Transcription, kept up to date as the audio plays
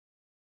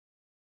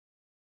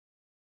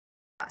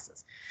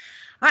classes.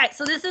 All right,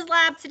 so this is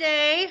lab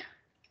today.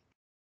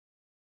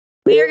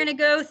 We are going to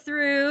go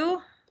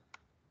through.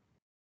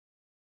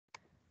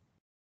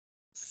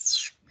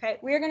 Okay,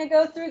 we're going to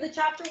go through the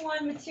chapter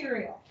 1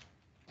 material.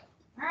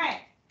 All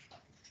right.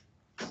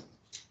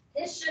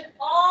 This should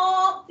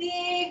all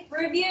be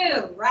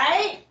review,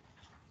 right?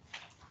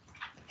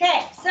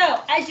 Okay,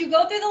 so as you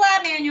go through the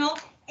lab manual,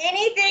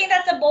 anything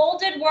that's a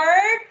bolded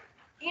word,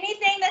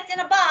 anything that's in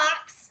a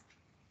box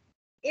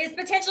is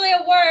potentially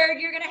a word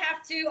you're going to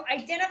have to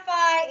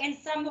identify in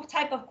some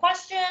type of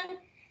question,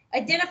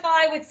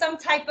 identify with some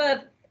type of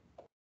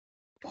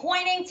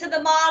pointing to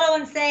the model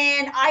and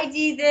saying,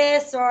 ID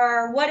this,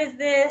 or what is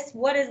this,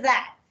 what is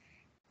that?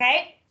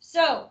 Okay,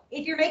 so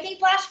if you're making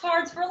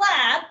flashcards for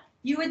lab,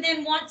 you would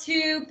then want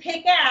to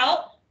pick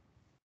out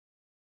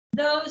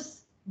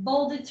those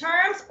bolded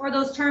terms or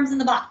those terms in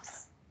the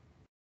box.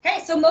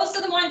 Okay, so most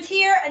of the ones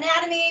here,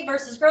 anatomy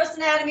versus gross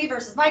anatomy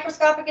versus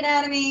microscopic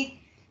anatomy,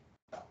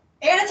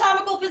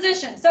 anatomical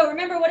position. So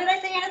remember, what did I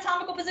say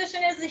anatomical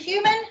position is? The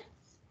human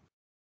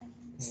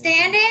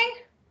standing,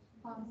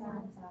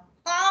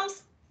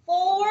 palms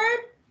forward,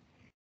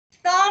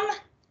 thumb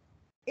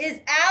is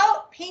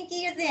out,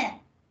 pinky is in.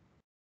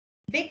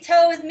 Big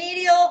toe is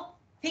medial,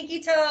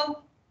 pinky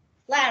toe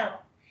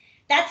lateral.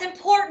 That's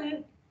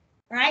important,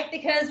 right?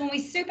 Because when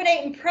we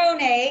supinate and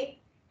pronate,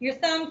 your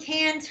thumb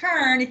can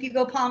turn if you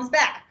go palms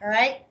back, all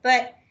right?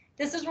 But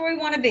this is where we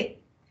want to be.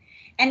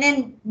 And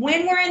then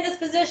when we're in this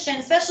position,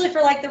 especially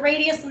for like the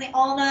radius and the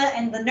ulna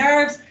and the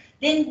nerves,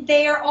 then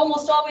they are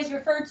almost always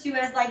referred to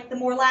as like the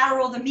more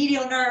lateral, the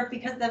medial nerve,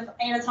 because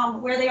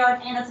of where they are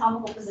in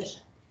anatomical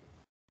position.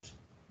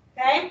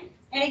 Okay?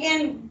 And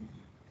again,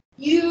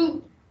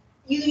 you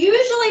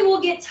usually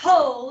will get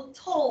told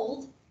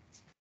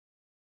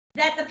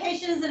that the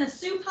patient is in a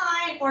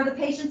supine or the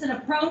patient's in a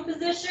prone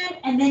position,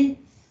 and then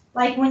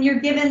like when you're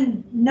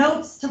given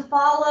notes to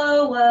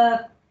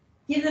follow,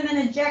 give them an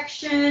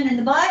injection in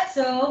the butt,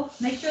 so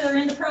make sure they're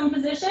in the prone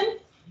position.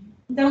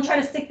 Don't try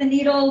to stick the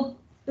needle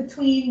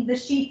between the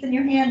sheets in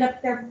your hand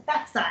up their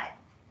backside.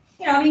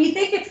 You know, I mean, you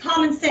think it's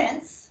common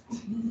sense.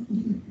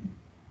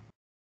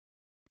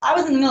 I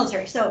was in the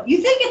military, so you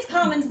think it's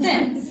common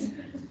sense,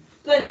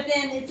 but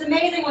then it's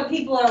amazing what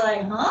people are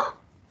like, huh?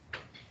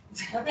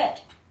 Okay.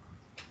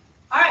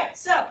 All right,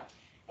 so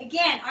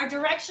again, our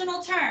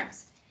directional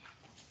terms.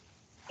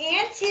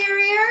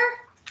 Anterior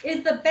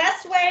is the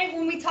best way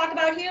when we talk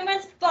about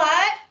humans,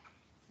 but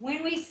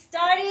when we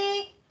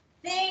study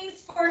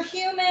things for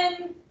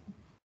human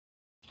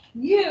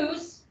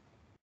use,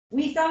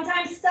 we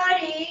sometimes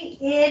study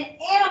in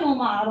animal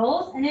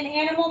models, and in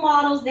animal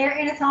models, their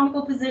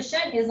anatomical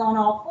position is on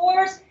all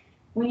fours.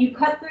 When you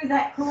cut through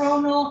that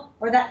coronal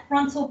or that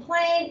frontal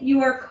plane,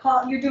 you're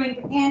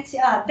doing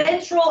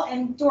ventral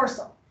and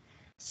dorsal.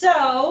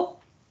 So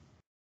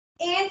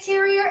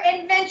anterior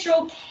and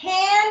ventral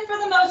can, for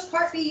the most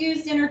part, be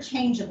used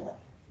interchangeably.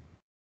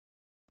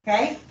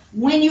 Okay?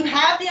 When you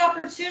have the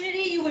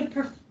opportunity, you would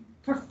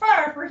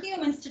prefer for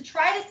humans to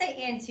try to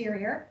say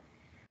anterior.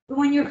 But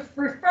when you're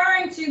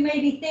referring to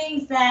maybe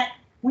things that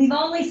we've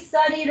only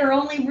studied or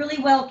only really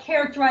well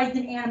characterized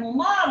in animal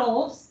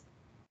models,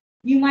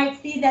 you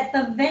might see that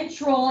the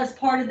ventral as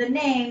part of the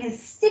name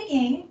is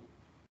sticking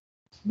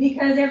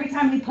because every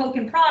time we poke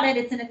and prod it,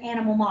 it's in an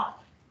animal model.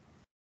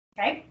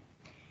 Okay?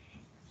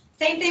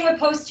 Same thing with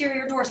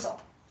posterior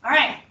dorsal. All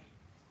right.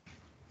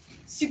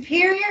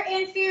 Superior,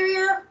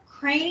 inferior,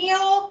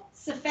 cranial,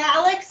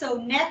 cephalic, so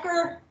neck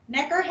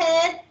or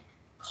head,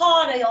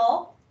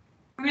 caudal.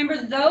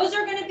 Remember, those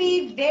are going to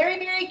be very,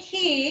 very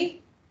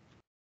key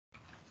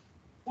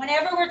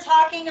whenever we're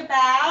talking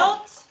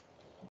about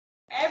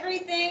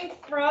everything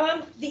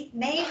from the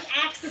main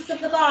axis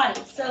of the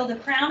body. So the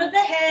crown of the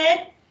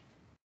head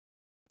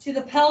to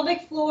the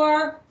pelvic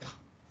floor,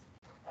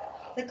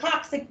 the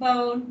coccyx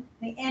bone,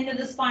 the end of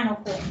the spinal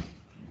cord,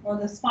 or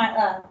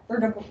the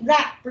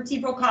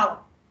vertebral column.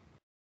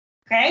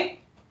 Okay?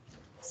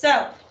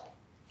 So,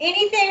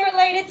 anything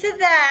related to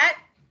that,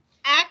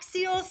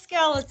 axial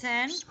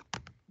skeleton,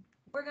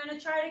 we're going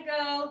to try to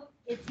go,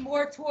 it's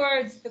more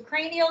towards the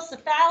cranial,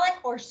 cephalic,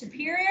 or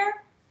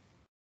superior,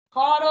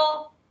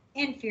 caudal,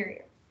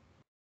 inferior.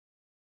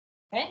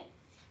 Okay?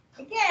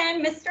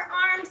 Again, Mr.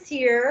 Arms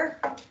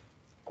here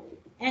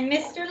and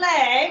Mr.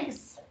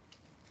 Legs,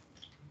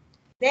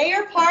 they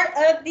are part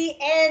of the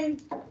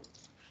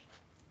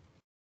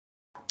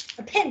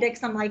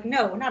appendix. I'm like,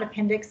 no, not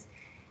appendix.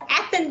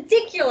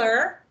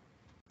 Appendicular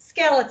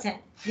skeleton.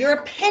 Your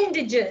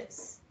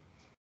appendages,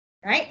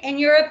 right?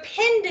 And your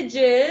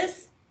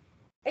appendages,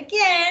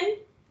 again,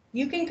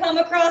 you can come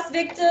across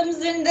victims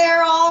and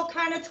they're all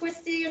kind of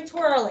twisty and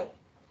twirly.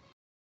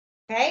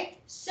 Okay,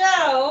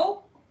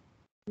 so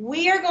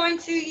we are going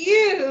to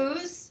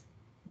use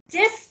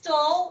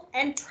distal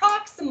and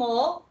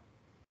proximal,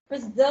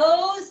 because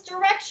those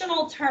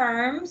directional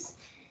terms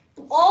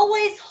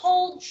always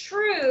hold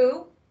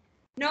true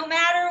no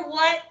matter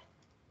what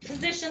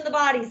position the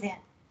body's in.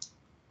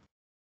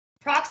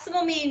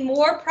 Proximal means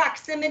more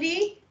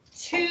proximity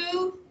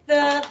to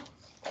the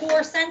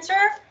core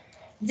center,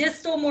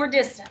 distal more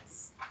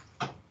distance.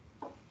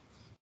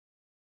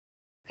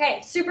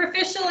 Okay,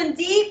 superficial and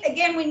deep.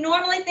 Again, we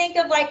normally think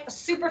of like a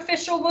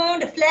superficial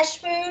wound, a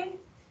flesh wound,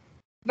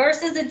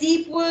 versus a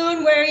deep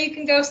wound where you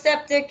can go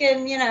septic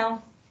and, you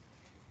know,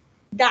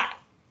 die.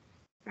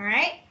 All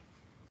right?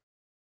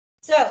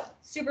 So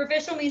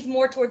superficial means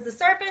more towards the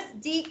surface,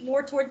 deep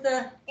more towards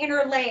the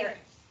inner layer.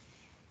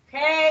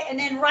 Okay, and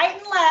then right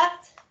and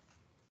left,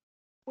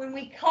 when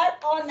we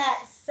cut on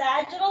that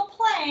sagittal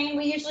plane,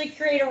 we usually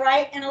create a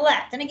right and a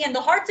left. And again,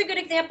 the heart's a good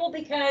example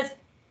because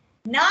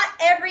not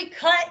every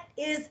cut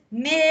is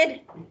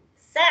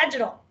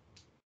mid-sagittal.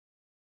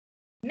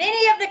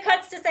 Many of the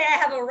cuts to say I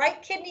have a right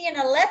kidney and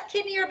a left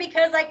kidney are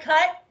because I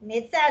cut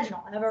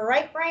mid-sagittal. I have a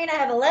right brain, I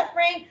have a left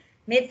brain,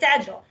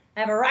 mid-sagittal.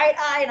 I have a right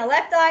eye and a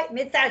left eye,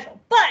 mid-sagittal.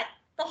 But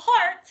the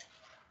heart,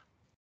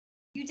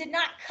 you did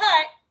not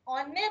cut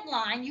on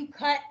midline, you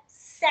cut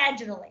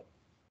sagittally.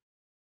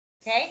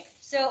 Okay,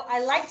 so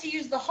I like to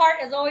use the heart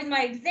as always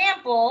my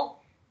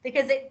example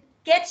because it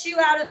gets you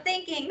out of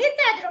thinking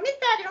mid-sagittal,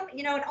 mid-sagittal,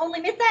 you know, and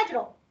only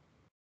mid-sagittal.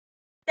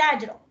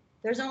 Sagittal.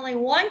 There's only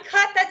one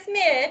cut that's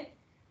mid,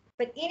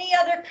 but any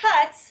other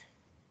cuts,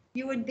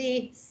 you would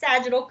be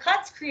sagittal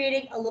cuts,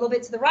 creating a little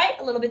bit to the right,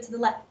 a little bit to the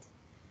left.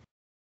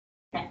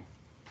 Okay.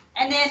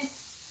 And then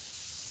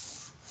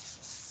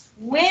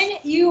when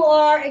you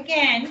are,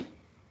 again,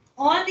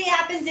 on the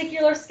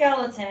appendicular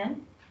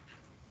skeleton,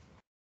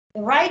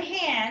 the right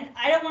hand,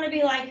 I don't want to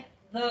be like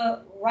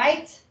the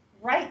right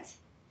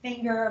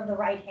finger of the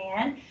right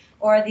hand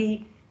or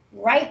the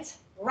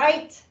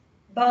right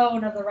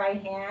bone of the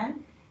right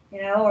hand, you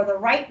know, or the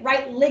right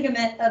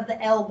ligament of the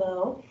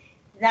elbow.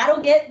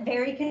 That'll get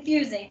very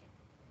confusing.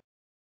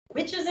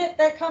 Which is it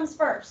that comes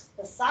first?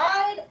 The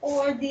side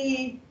or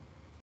the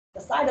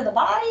side of the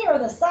body or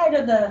the side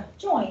of the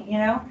joint, you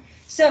know?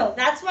 So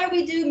that's why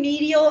we do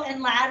medial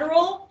and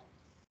lateral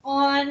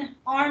on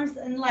arms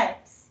and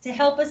legs to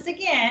help us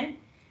again,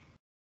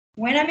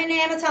 when I'm in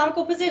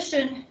anatomical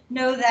position,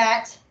 know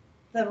that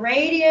the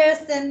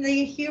radius and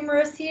the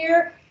humerus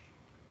here,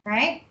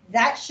 right?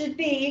 That should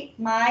be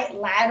my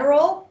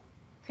lateral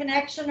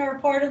connection or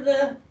part of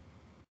the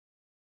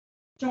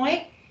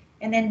joint.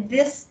 And then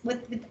this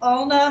with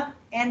ulna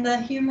and the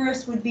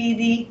humerus would be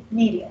the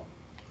medial.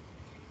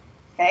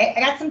 Okay, I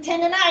got some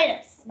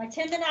tendonitis. My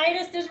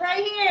tendonitis is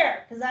right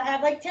here because I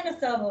have like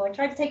tennis elbow. I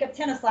tried to take up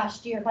tennis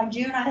last year. By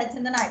June, I had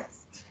tendonitis.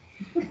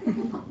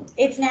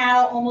 It's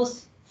now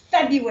almost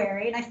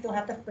February and I still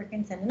have the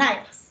freaking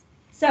tendonitis.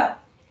 So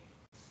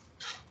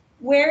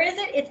where is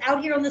it? It's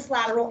out here on this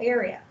lateral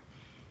area.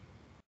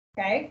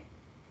 Okay.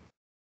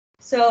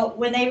 So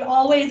when they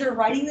always are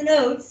writing the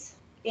notes,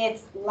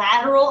 it's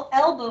lateral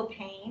elbow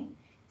pain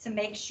to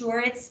make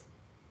sure it's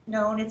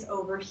known it's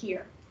over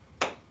here.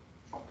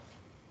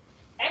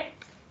 Okay.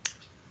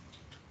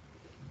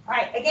 All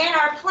right, again,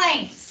 our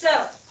plane.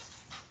 So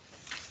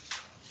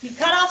you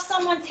cut off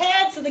someone's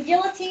head, so the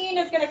guillotine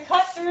is going to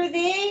cut through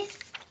the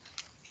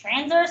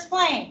transverse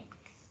plane.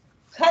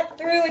 Cut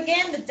through,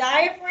 again, the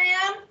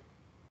diaphragm,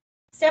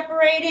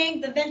 separating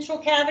the ventral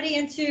cavity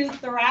into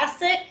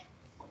thoracic,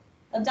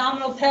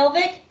 abdominal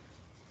pelvic,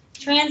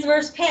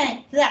 transverse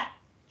plane.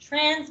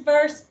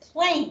 Transverse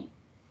plane.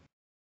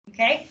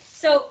 Okay,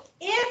 so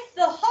if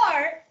the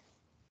heart,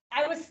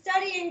 I was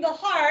studying the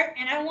heart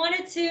and I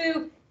wanted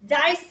to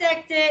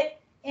dissect it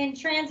in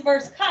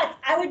transverse cuts,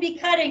 I would be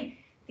cutting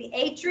the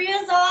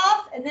atrias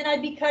off and then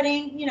I'd be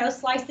cutting, you know,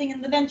 slicing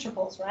in the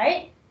ventricles,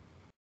 right?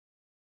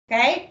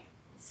 Okay,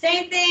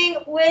 same thing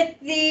with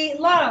the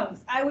lungs.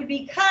 I would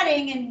be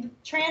cutting in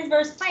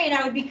transverse plane,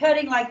 I would be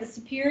cutting like the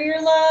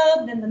superior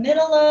lobe, then the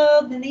middle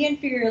lobe, then the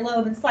inferior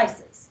lobe and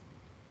slices.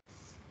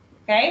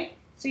 Okay,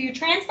 so your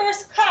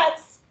transverse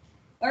cuts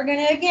are going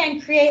to,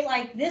 again, create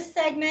like this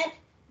segment.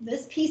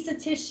 This piece of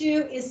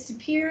tissue is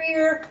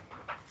superior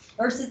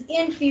versus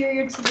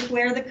inferior to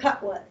where the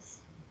cut was.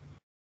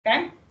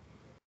 Okay,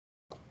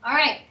 all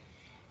right.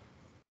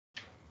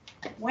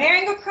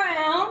 Wearing a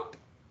crown.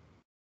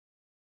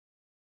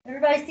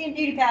 Everybody's seen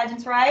beauty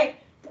pageants, right?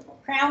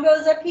 Crown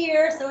goes up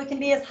here so it can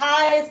be as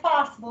high as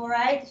possible,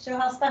 right? To show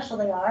how special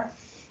they are.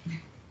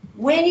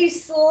 When you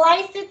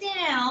slice it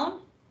down,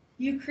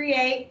 you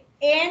create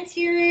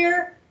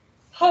anterior,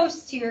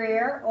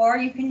 posterior, or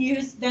you can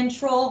use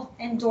ventral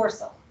and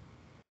dorsal.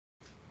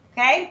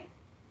 Okay?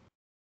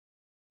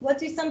 What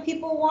do some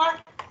people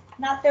want?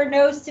 Not their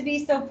nose to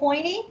be so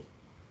pointy.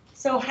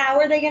 So how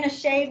are they going to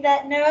shave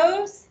that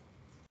nose?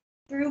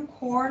 Through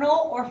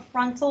coronal or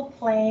frontal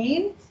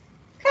plane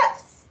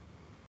cuts.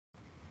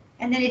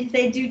 And then if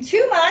they do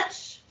too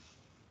much,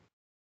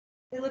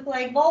 they look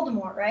like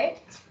Voldemort, right?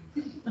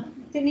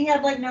 Didn't he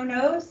have like no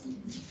nose?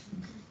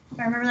 If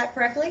I remember that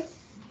correctly.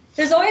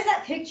 There's always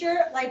that picture,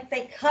 like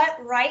they cut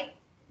right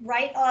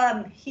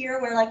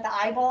here where like the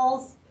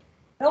eyeballs.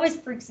 It always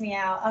freaks me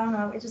out. I don't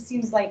know. It just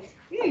seems like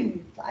the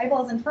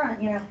eyeballs in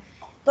front, you know.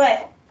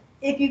 But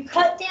if you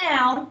cut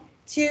down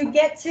to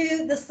get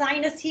to the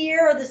sinus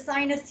here or the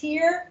sinus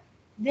here,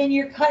 then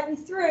you're cutting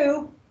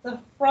through the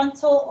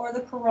frontal or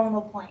the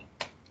coronal plane.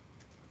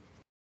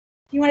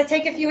 You want to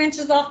take a few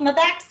inches off my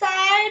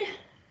backside?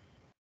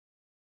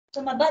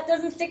 So my butt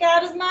doesn't stick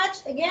out as much.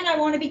 Again, I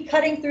want to be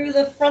cutting through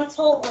the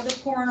frontal or the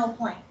coronal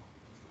plane.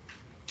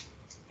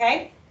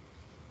 Okay?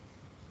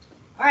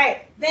 All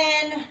right,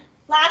 then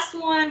last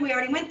one, we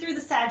already went through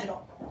the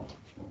sagittal.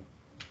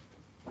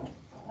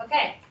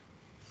 Okay,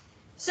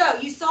 so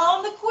you saw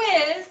in the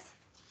quiz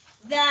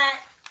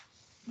that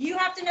you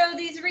have to know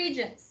these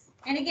regions.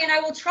 And again, I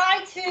will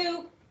try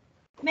to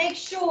make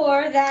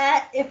sure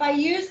that if I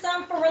use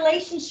them for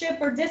relationship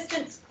or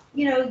distance,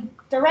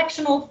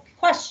 directional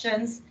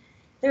questions,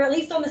 they're at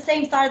least on the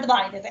same side of the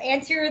body. They're the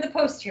anterior or the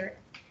posterior,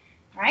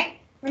 right?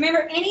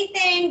 Remember,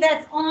 anything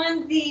that's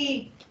on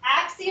the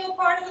axial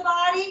part of the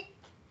body,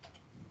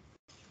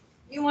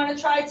 you want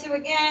to try to,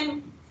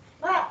 again,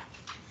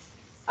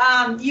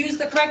 use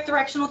the correct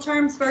directional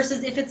terms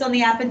versus if it's on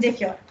the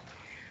appendicular.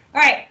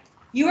 All right,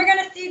 you are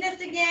going to see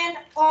this again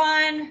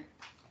on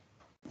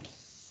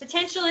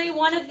potentially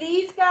one of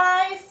these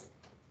guys.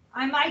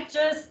 I might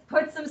just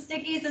put some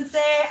stickies and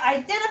say,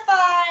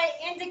 identify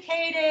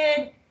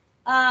indicated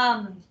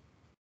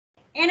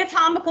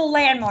anatomical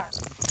landmark.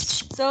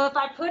 So if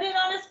I put it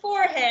on his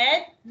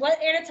forehead, what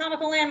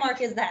anatomical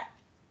landmark is that?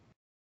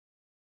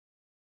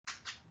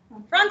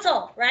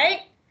 Frontal,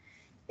 right?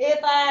 If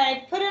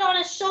I put it on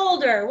his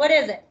shoulder, what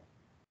is it?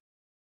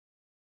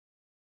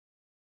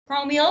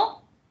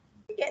 Acromial.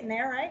 You're getting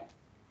there, right?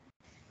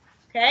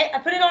 Okay, I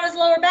put it on his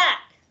lower back.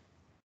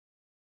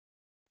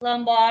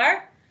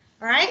 Lumbar.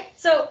 All right,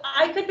 so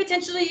I could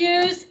potentially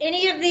use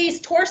any of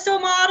these torso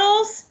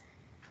models.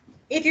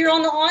 If you're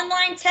on the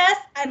online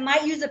test, I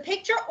might use a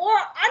picture, or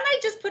I might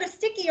just put a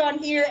sticky on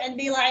here and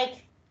be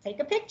like, take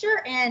a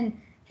picture and,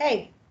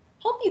 hey,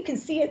 hope you can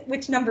see it,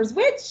 which number's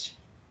which.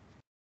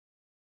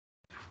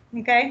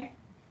 Okay,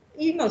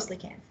 you mostly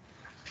can.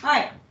 All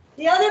right,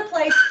 the other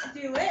place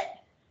to do it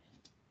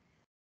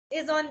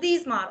is on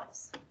these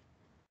models.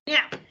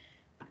 Now,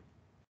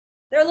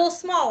 they're a little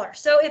smaller.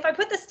 So if I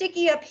put the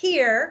sticky up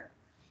here,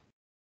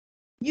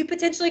 you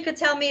potentially could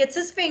tell me it's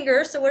his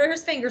fingers. So what are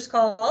his fingers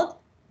called?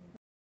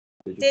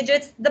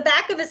 Digits. The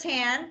back of his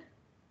hand.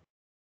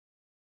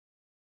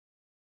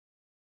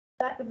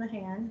 Back of the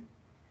hand.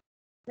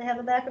 They have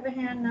the back of a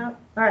hand? No.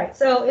 All right.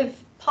 So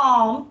if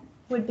palm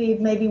would be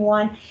maybe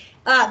one.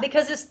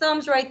 Because his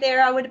thumb's right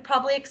there, I would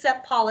probably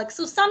accept pollex.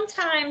 So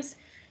sometimes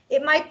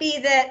it might be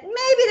that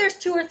maybe there's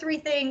 2 or 3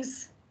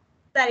 things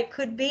that it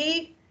could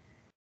be,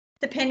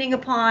 depending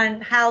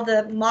upon how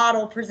the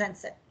model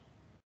presents it.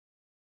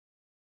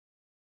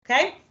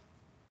 Okay?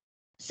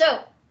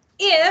 So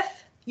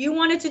if you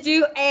wanted to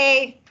do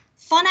a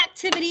fun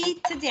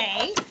activity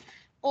today,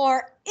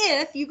 or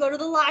if you go to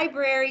the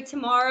library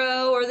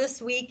tomorrow or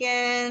this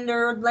weekend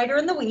or later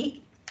in the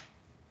week,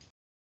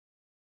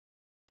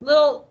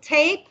 little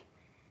tape,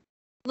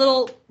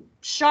 little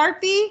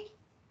Sharpie,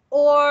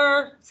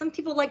 or some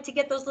people like to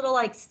get those little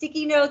like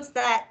sticky notes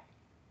that,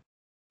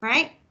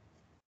 right?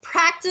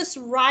 Practice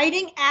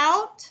writing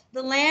out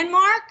the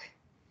landmark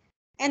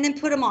and then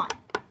put them on.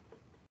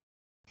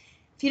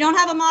 If you don't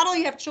have a model,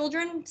 you have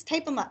children, just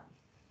tape them up.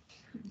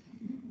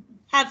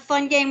 Have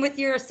fun game with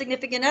your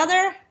significant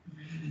other,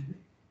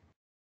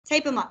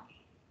 tape them up.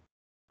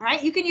 All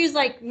right, you can use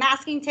like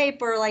masking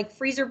tape or like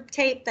freezer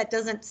tape that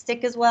doesn't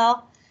stick as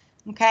well.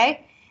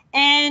 Okay,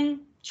 and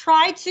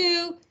try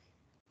to,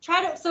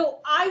 so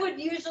I would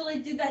usually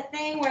do that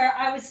thing where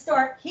I would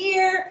start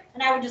here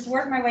and I would just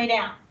work my way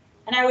down.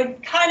 And I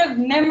would kind of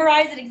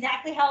memorize it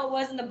exactly how it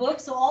was in the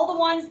book. So all the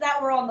ones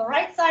that were on the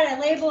right side, I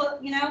label it,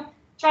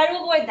 try to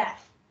avoid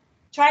that.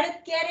 Try to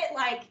get it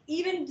like,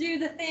 even do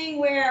the thing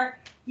where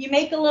you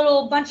make a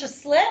little bunch of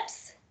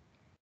slips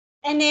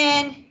and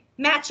then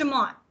match them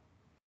on.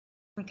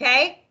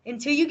 Okay?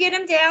 Until you get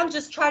them down,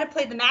 just try to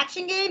play the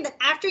matching game. Then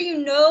after you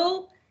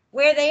know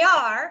where they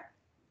are,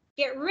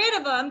 get rid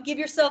of them, give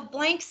yourself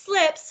blank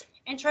slips,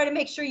 and try to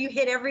make sure you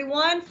hit every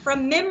one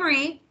from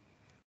memory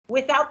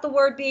without the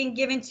word being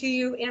given to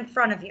you in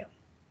front of you.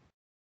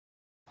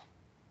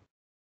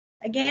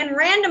 Again,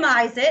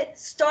 randomize it,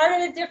 start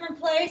at a different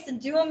place and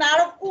do them out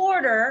of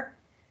order,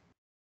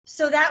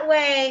 so that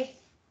way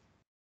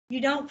you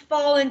don't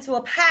fall into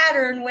a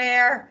pattern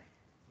where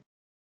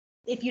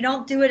if you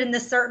don't do it in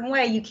this certain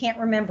way, you can't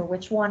remember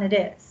which one it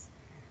is.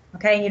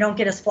 Okay, and you don't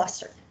get as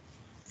flustered.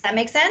 Does that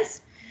make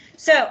sense?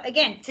 So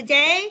again,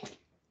 today,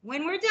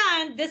 when we're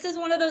done, this is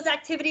one of those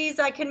activities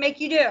I can make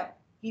you do.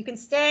 You can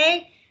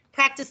stay,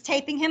 practice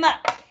taping him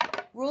up.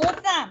 Rule of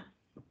thumb.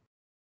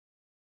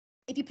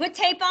 If you put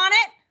tape on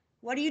it,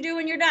 what do you do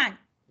when you're done?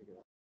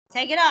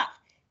 Take it off.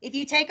 If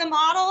you take a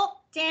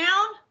model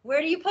down, where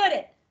do you put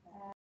it?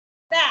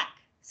 Back.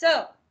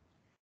 So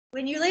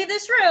when you leave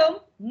this room,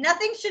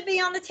 nothing should be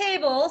on the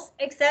tables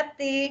except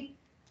the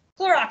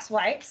Clorox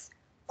wipes.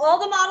 All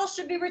the models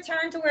should be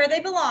returned to where they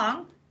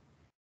belong.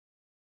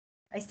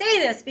 I say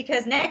this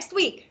because next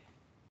week,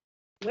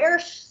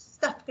 where's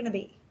stuff going to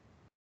be?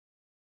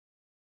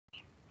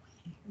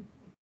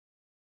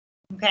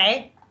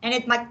 Okay, and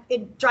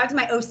it drives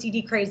my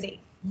OCD crazy,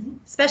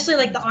 especially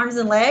like the arms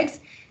and legs.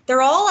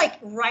 They're all like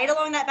right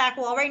along that back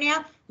wall right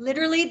now.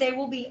 Literally, they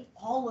will be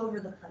all over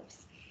the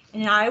place,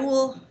 and I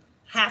will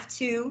have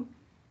to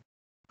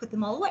put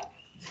them all away.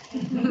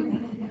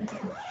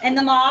 And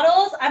the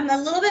models, I'm a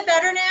little bit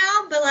better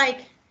now, but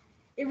like,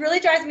 it really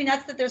drives me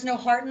nuts that there's no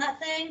heart in that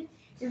thing.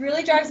 It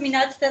really drives me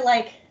nuts that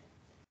like,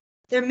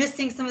 they're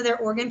missing some of their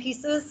organ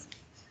pieces.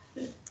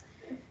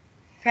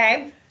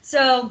 Okay,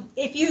 so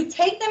if you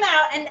take them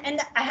out,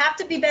 and I have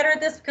to be better at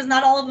this because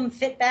not all of them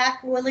fit back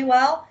really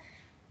well,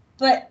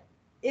 but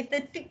if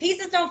the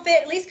pieces don't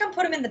fit, at least come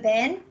put them in the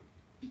bin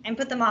and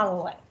put the model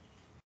away.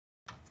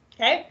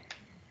 Okay?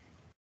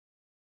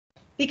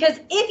 Because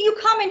if you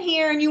come in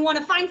here and you want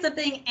to find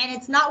something and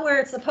it's not where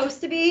it's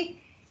supposed to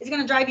be, it's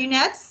going to drive you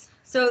nuts.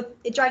 So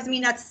it drives me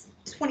nuts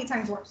 20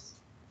 times worse.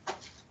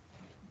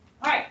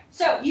 All right,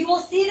 so you will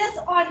see this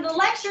on the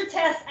lecture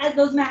test as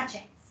those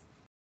matchings.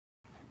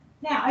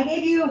 Now, I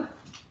gave you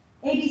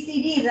A, B,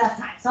 C, D last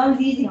time, so I was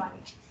easy on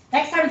you.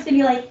 Next time it's going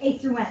to be like A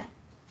through N.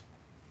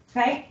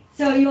 Okay?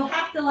 So you'll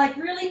have to like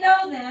really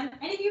know them.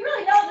 And if you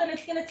really know them,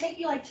 it's going to take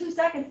you like 2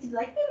 seconds to be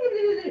like,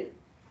 if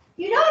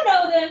you don't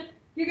know them,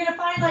 you're going to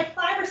find like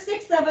 5 or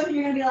 6 of them, and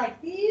you're going to be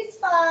like, these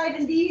 5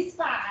 and these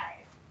 5.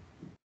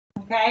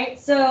 Okay?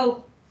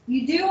 So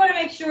you do want to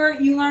make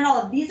sure you learn all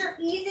of them. These are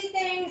easy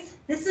things.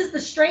 This is the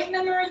straight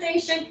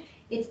memorization.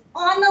 It's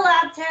on the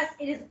lab test.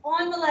 It is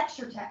on the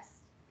lecture test.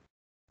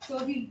 So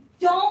if you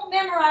don't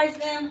memorize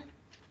them,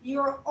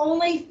 you're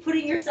only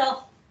putting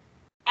yourself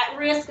at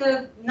risk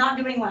of not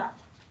doing well.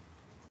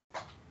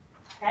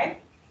 Okay?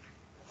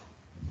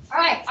 All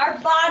right, our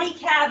body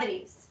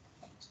cavities.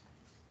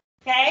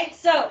 Okay,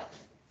 so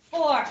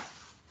for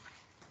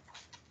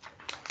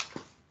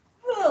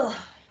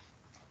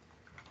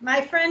my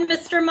friend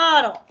Mr.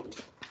 Model,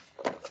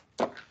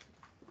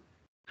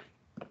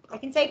 I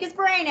can take his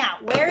brain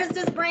out. Where is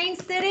this brain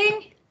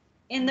sitting?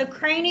 In the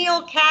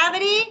cranial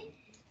cavity.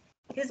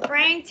 His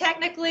brain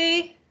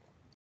technically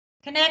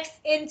connects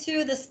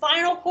into the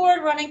spinal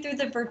cord running through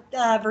the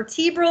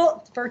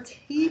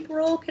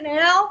vertebral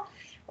canal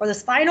or the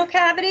spinal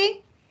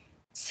cavity.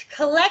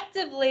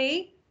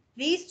 Collectively,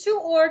 these two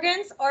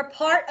organs are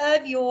part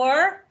of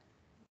your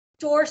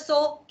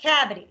dorsal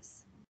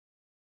cavities.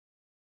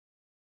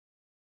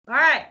 All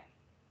right.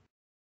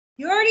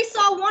 You already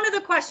saw one of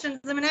the questions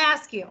I'm going to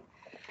ask you.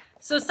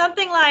 So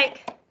something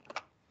like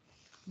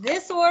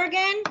this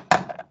organ,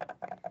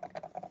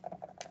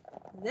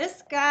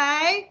 this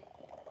guy,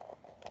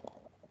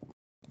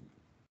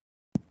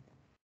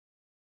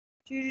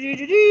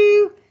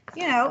 you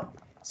know,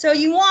 so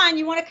you want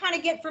to kind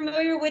of get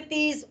familiar with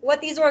these,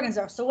 what these organs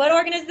are. So what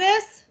organ is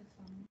this?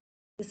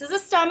 This is a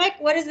stomach.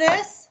 What is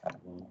this?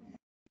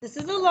 This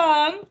is a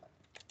lung.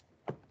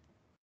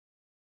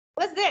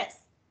 What's this?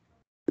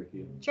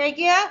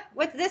 Trachea.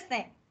 What's this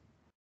thing?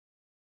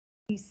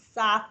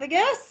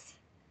 Esophagus.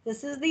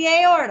 This is the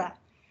aorta,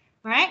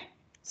 right?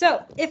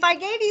 So if I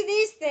gave you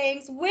these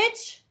things,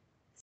 which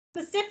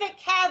specific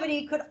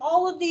cavity could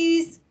all of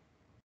these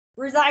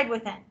reside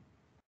within?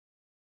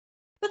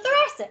 The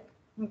thoracic,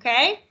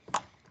 okay?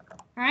 All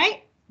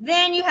right.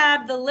 Then you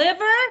have the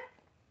liver.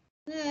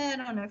 I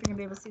don't know if you're going to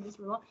be able to see this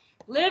real well.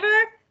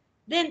 Liver.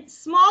 Then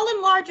small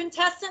and large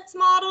intestines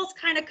models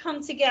kind of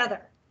come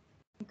together,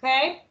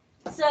 okay?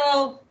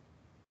 So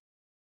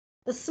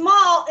the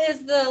small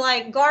is the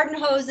like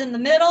garden hose in the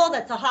middle.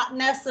 That's a hot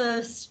mess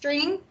of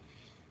string.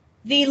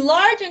 The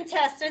large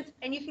intestines,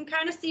 and you can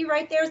kind of see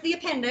right there's the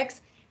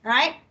appendix,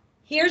 right?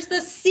 Here's the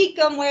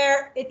cecum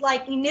where it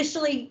like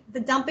initially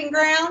the dumping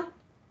ground,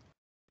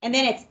 and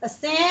then it's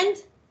ascend,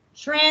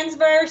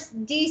 transverse,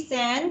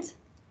 descend.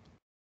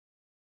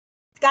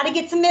 It's got to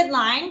get to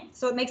midline,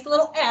 so it makes a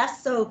little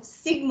S, so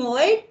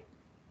sigmoid,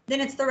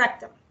 then it's the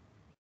rectum.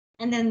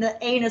 And then the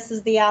anus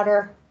is the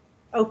outer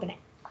opening,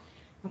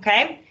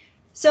 okay?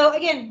 So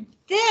again,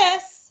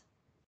 this,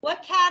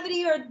 what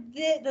cavity are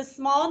the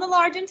small and the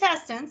large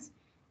intestines,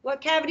 what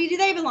cavity do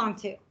they belong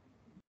to?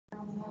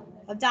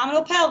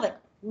 Abdominal pelvic.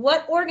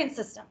 What organ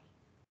system?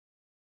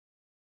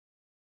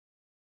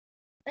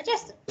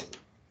 Digestive.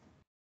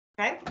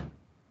 Okay.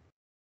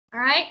 All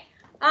right.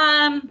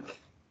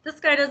 This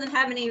guy doesn't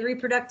have any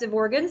reproductive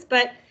organs,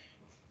 but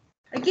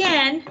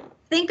again,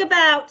 think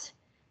about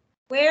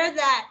where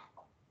that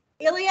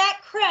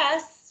iliac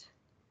crest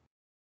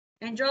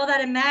and draw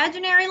that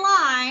imaginary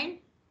line.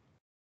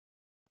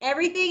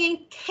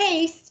 Everything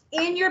encased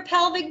in your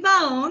pelvic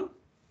bone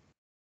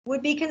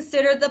would be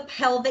considered the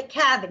pelvic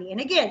cavity. And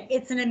again,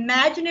 it's an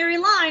imaginary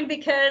line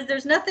because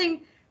there's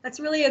nothing that's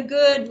really a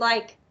good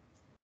like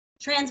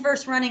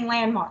transverse running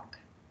landmark.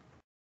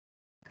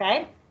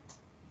 Okay.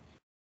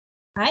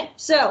 All right.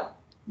 So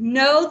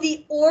know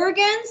the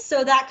organs.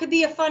 So that could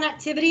be a fun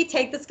activity.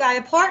 Take this guy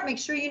apart. Make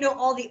sure you know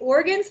all the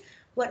organs,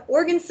 what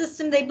organ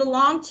system they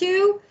belong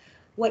to,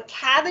 what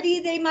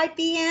cavity they might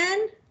be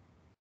in.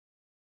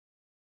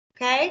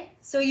 Okay.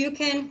 So you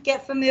can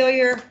get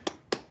familiar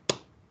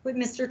with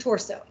Mr.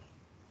 Torso.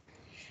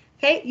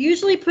 Okay,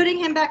 usually putting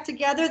him back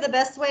together, the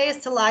best way is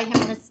to lie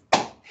him in his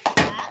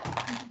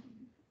flat.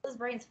 His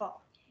brains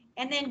fall.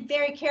 And then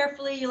very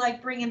carefully, you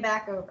like bring him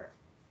back over.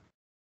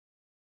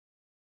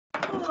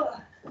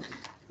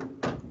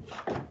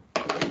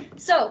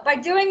 So by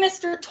doing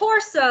Mr.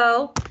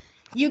 Torso,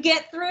 You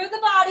get through the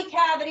body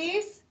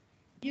cavities,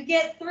 you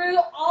get through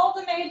all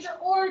the major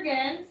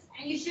organs,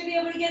 and you should be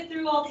able to get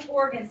through all the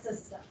organ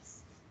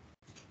systems.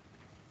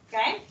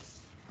 Okay?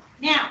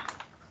 Now,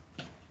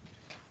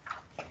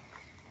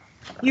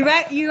 you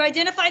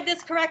identified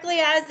this correctly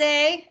as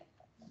a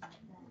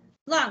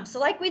lung. So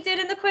like we did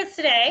in the quiz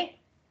today,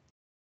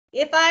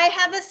 if I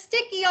have a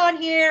sticky on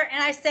here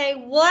and I say,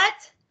 what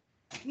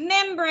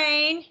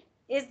membrane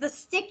is the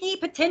sticky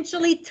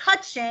potentially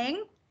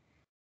touching?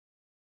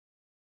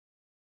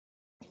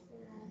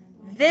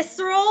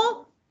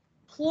 Visceral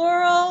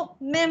pleural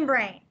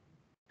membrane.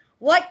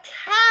 What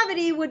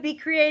cavity would be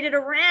created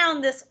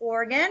around this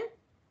organ?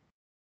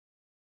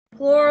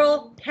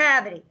 Pleural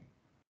cavity.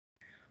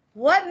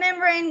 What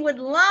membrane would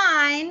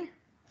line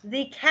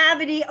the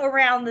cavity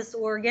around this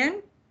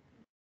organ?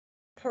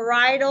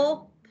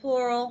 Parietal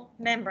pleural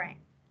membrane.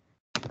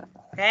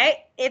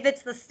 Okay, if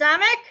it's the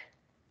stomach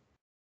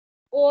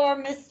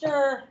or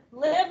Mr.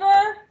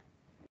 Liver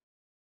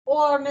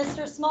or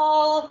Mr.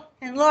 Small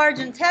and large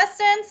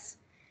intestines,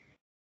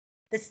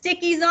 the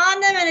sticky's on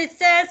them and it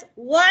says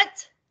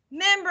what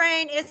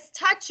membrane is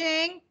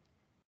touching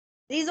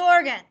these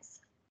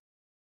organs?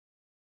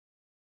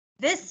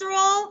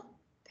 Visceral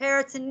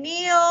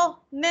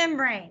peritoneal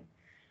membrane.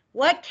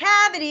 What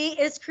cavity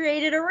is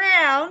created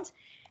around?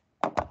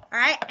 All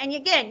right, and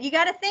again, you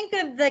got to think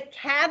of the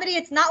cavity.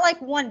 It's not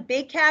like one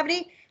big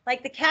cavity.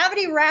 Like the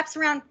cavity wraps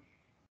around.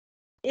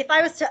 If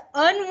I was to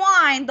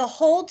unwind the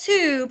whole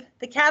tube,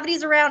 the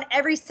cavity's around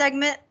every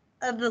segment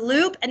of the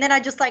loop, and then I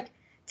just like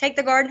take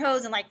the garden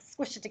hose and like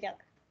squish it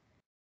together.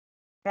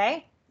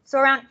 Okay, so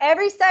around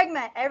every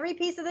segment, every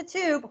piece of the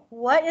tube,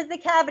 what is the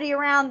cavity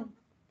around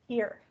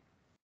here?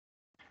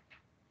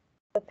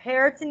 The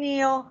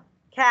peritoneal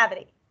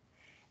cavity.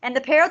 And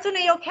the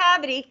peritoneal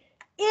cavity,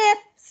 if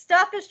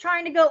stuff is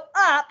trying to go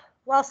up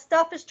while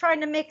stuff is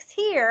trying to mix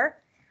here,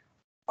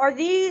 are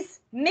these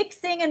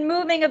mixing and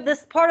moving of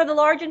this part of the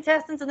large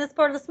intestines and this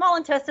part of the small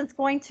intestines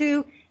going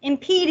to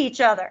impede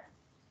each other?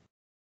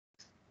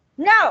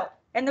 No.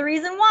 And the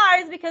reason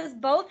why is because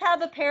both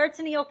have a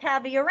peritoneal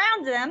cavity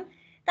around them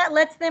that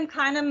lets them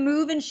kind of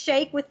move and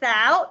shake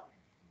without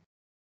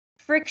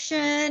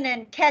friction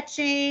and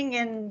catching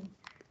and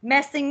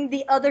messing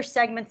the other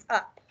segments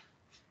up.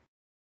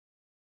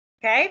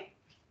 Okay?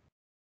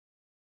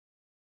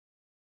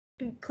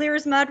 Clear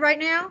as mud right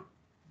now?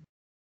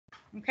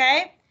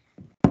 Okay?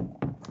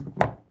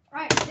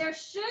 Right, there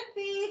should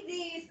be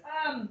these,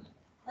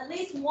 at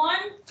least one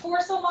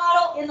torso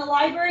model in the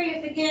library.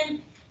 If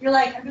again, you're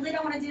like, I really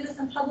don't want to do this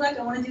in public,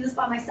 I want to do this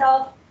by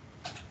myself,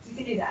 you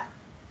can do that.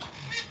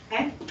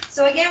 Okay,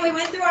 so again, we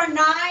went through our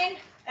 9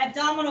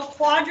 abdominal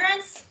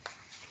quadrants.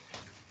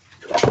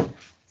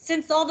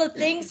 Since all the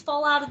things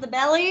fall out of the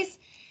bellies,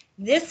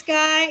 this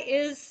guy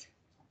is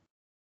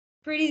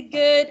pretty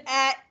good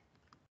at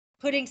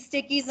putting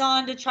stickies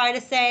on to try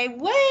to say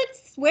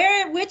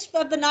which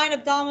of the 9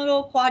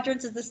 abdominal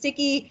quadrants is the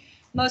sticky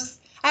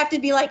most. I have to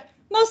be like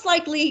most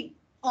likely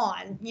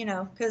on, you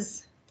know,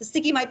 because the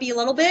sticky might be a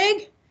little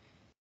big,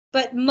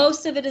 but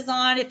most of it is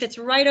on. If it's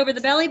right over the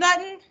belly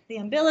button, the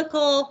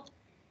umbilical,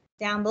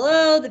 down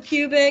below the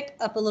pubic,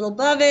 up a little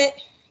above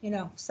it, you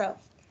know, so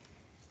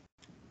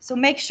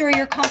make sure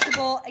you're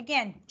comfortable,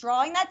 again,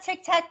 drawing that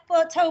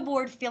tic-tac-toe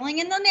board, filling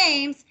in the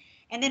names,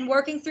 and then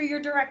working through your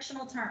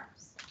directional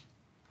terms.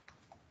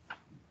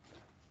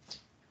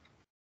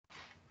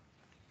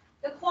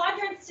 The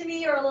quadrants to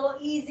me are a little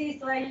easy,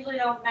 so I usually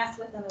don't mess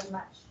with them as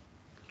much.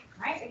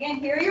 All right, again,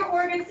 here are your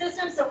organ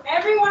systems. So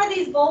every one of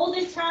these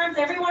bolded terms,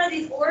 every one of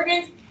these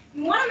organs,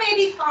 you want to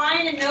maybe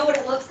find and know what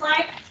it looks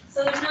like,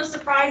 so there's no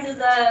surprises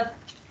of,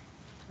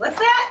 what's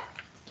that?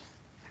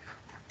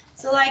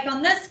 So like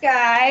on this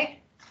guy,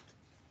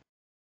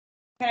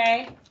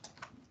 okay,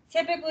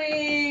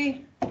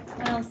 typically,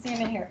 I don't see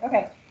him in here.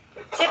 Okay,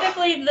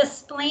 typically the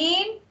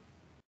spleen,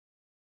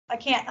 I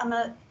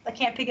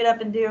can't pick it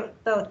up and do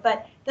both,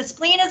 but the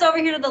spleen is over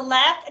here to the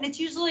left, and it's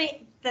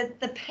usually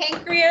the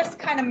pancreas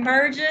kind of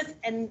merges,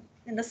 and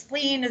the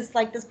spleen is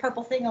like this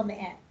purple thing on the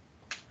end.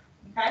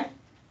 Okay,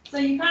 so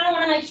you kind of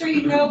want to make sure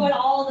you know what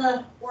all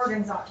the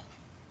organs are.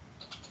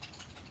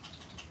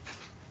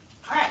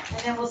 All right, and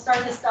then we'll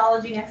start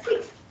histology next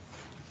week.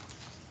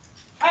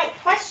 All right,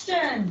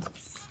 questions.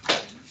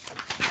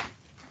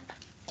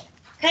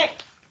 Okay,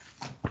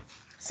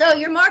 so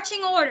your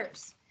marching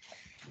orders.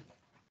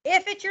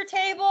 If at your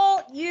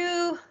table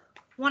you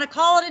want to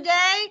call it a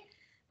day,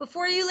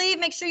 before you leave,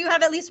 make sure you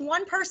have at least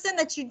one person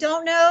that you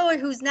don't know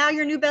who's now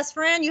your new best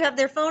friend. You have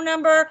their phone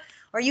number,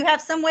 or you have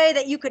some way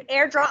that you could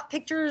airdrop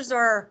pictures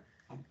or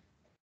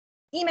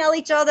email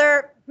each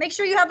other. Make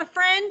sure you have a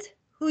friend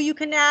who you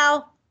can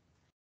now,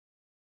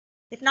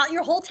 if not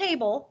your whole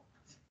table,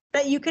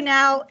 that you can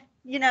now,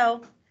 you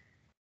know,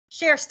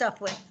 share stuff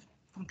with,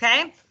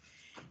 okay?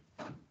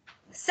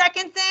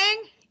 Second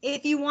thing,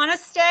 if you want to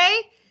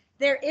stay,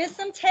 there is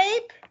some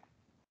tape.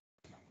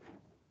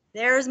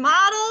 There's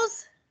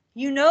models.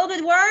 You know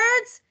the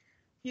words.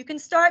 You can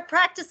start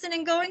practicing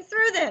and going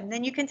through them.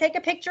 Then you can take a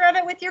picture of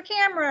it with your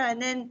camera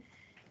and then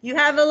You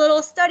have a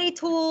little study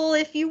tool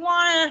if you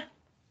want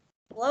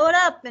to blow it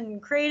up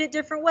and create it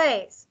different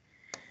ways.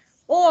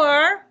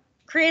 Or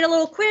create a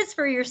little quiz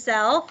for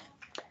yourself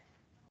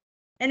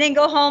and then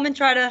go home and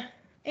try to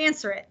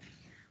answer it.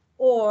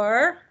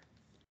 Or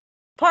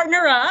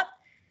partner up.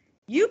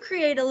 You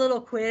create a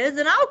little quiz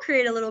and I'll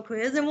create a little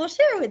quiz and we'll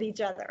share with each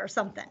other or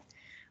something.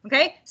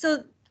 Okay,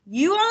 so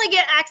you only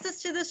get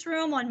access to this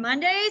room on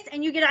Mondays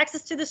and you get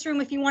access to this room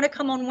if you want to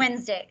come on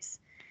Wednesdays.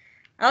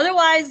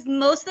 Otherwise,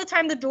 most of the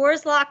time the door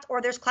is locked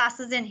or there's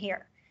classes in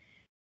here.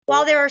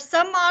 While there are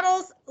some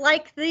models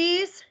like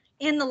these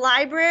in the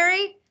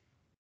library,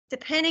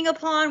 depending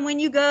upon when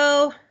you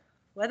go,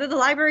 whether the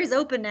library is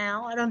open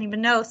now, I don't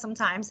even know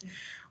sometimes,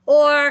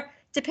 or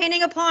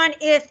depending upon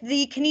if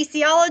the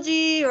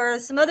kinesiology or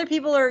some other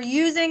people are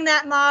using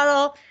that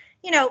model,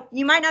 you know,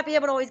 you might not be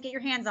able to always get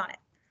your hands on it.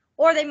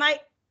 Or they might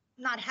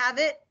not have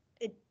it,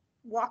 it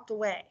walked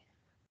away.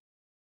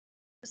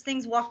 Those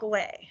things walk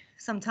away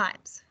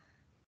sometimes.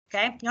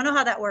 Okay, y'all know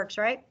how that works,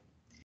 right?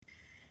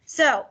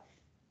 So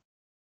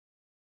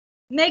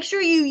make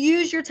sure you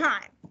use your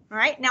time. All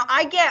right, now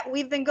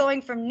we've been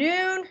going from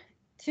noon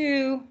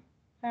to,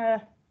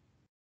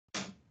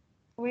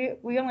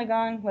 we only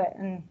gone, what,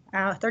 in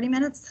 30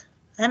 minutes?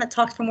 I haven't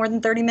talked for more than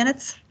 30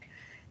 minutes.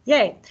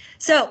 Yay.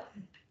 So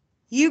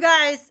you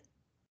guys,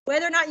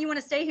 whether or not you want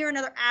to stay here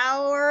another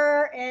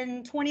hour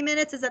and 20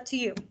 minutes is up to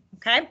you,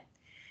 okay?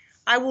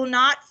 I will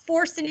not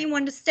force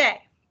anyone to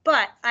stay,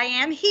 but I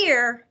am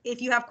here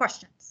if you have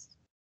questions.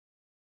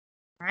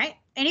 All right,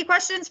 any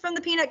questions from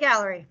the peanut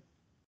gallery?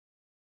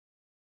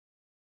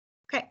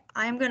 Okay,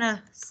 I'm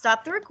gonna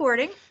stop the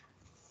recording.